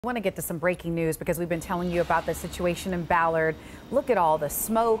I want to get to some breaking news because we've been telling you about the situation in Ballard. Look at all the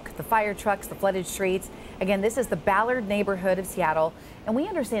smoke, the fire trucks, the flooded streets. Again, this is the Ballard neighborhood of Seattle, and we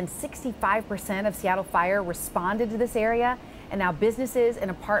understand 65% of Seattle Fire responded to this area, and now businesses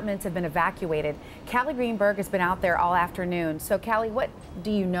and apartments have been evacuated. Callie Greenberg has been out there all afternoon. So, Callie, what do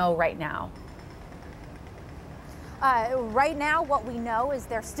you know right now? Right now, what we know is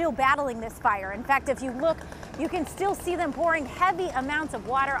they're still battling this fire. In fact, if you look, you can still see them pouring heavy amounts of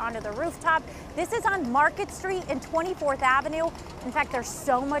water onto the rooftop. This is on Market Street and 24th Avenue. In fact, there's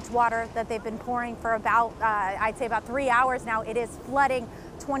so much water that they've been pouring for about, I'd say about 3 hours now. It is flooding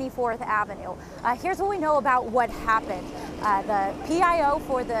 24th Avenue. Here's what we know about what happened. The PIO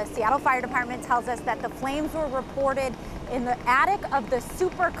for the Seattle Fire Department tells us that the flames were reported in the attic of the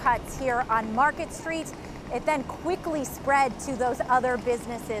supercuts here on Market Street. It then quickly spread to those other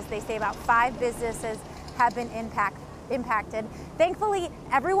businesses. They say about 5 businesses have been impacted. Thankfully,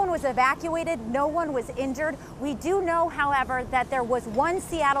 everyone was evacuated. No one was injured. We do know, however, that there was one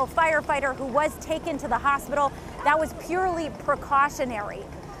Seattle firefighter who was taken to the hospital. That was purely precautionary.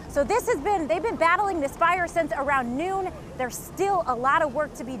 So they've been battling this fire since around noon. There's still a lot of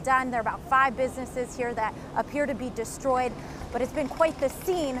work to be done. There are about 5 businesses here that appear to be destroyed, but it's been quite the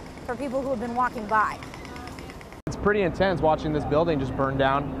scene for people who have been walking by. It's pretty intense watching this building just burn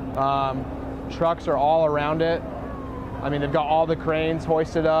down. Trucks are all around it. I mean, they've got all the cranes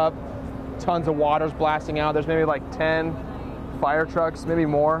hoisted up, tons of water's blasting out. There's maybe like 10 fire trucks, maybe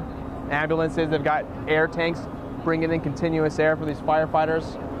more. Ambulances, they've got air tanks bringing in continuous air for these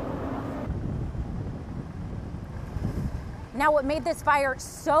firefighters. Now, what made this fire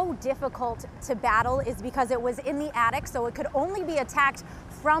so difficult to battle is because it was in the attic, so it could only be attacked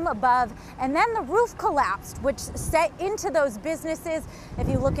from above, and then the roof collapsed, which set into those businesses. If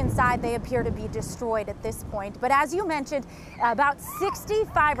you look inside, they appear to be destroyed at this point. But as you mentioned, about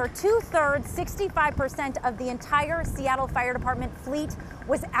 65 or 2/3, 65% of the entire Seattle Fire Department fleet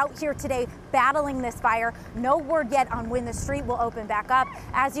was out here today battling this fire. No word yet on when the street will open back up.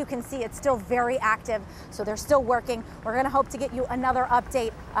 As you can see, it's still very active, so they're still working. We're going to hope to get you another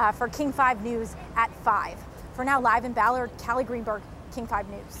update for King 5 News at 5. For now, live in Ballard, Callie Greenberg, King 5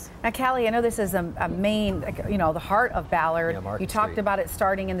 News. Now, Callie, I know this is a main, the heart of Ballard. Yeah, you talked about it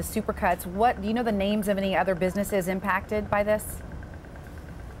starting in the supercuts. Do you know the names of any other businesses impacted by this?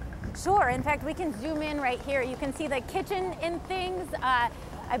 Sure. In fact, we can zoom in right here. You can see the kitchen and things. I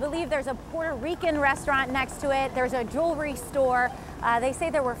believe there's a Puerto Rican restaurant next to it. There's a jewelry store. They say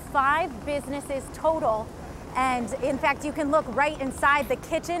there were 5 businesses total. And in fact, you can look right inside the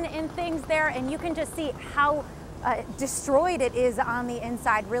kitchen and things there, and you can just see how destroyed it is on the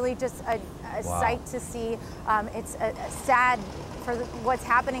inside. Really just a Wow. sight to see. It's sad for what's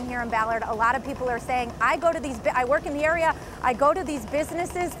happening here in Ballard. A lot of people are saying, I work in the area, I go to these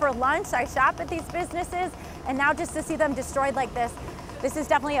businesses for lunch, I shop at these businesses, and now just to see them destroyed like this is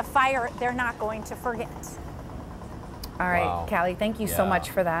definitely a fire they're not going to forget. All right, Wow. Callie, thank you so much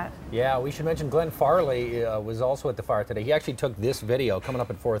for that. Yeah, we should mention Glenn Farley was also at the fire today. He actually took this video coming up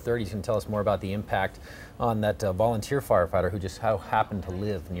at 4:30. He's going to tell us more about the impact on that volunteer firefighter who just happened to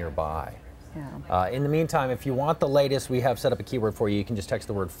live nearby. Yeah. In the meantime, if you want the latest, we have set up a keyword for you. You can just text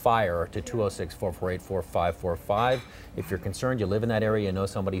the word FIRE to 206-448-4545. If you're concerned, you live in that area, you know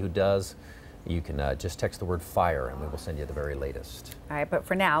somebody who does, you can just text the word FIRE and we will send you the very latest. All right, but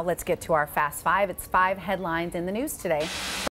for now, let's get to our Fast 5. It's 5 headlines in the news today.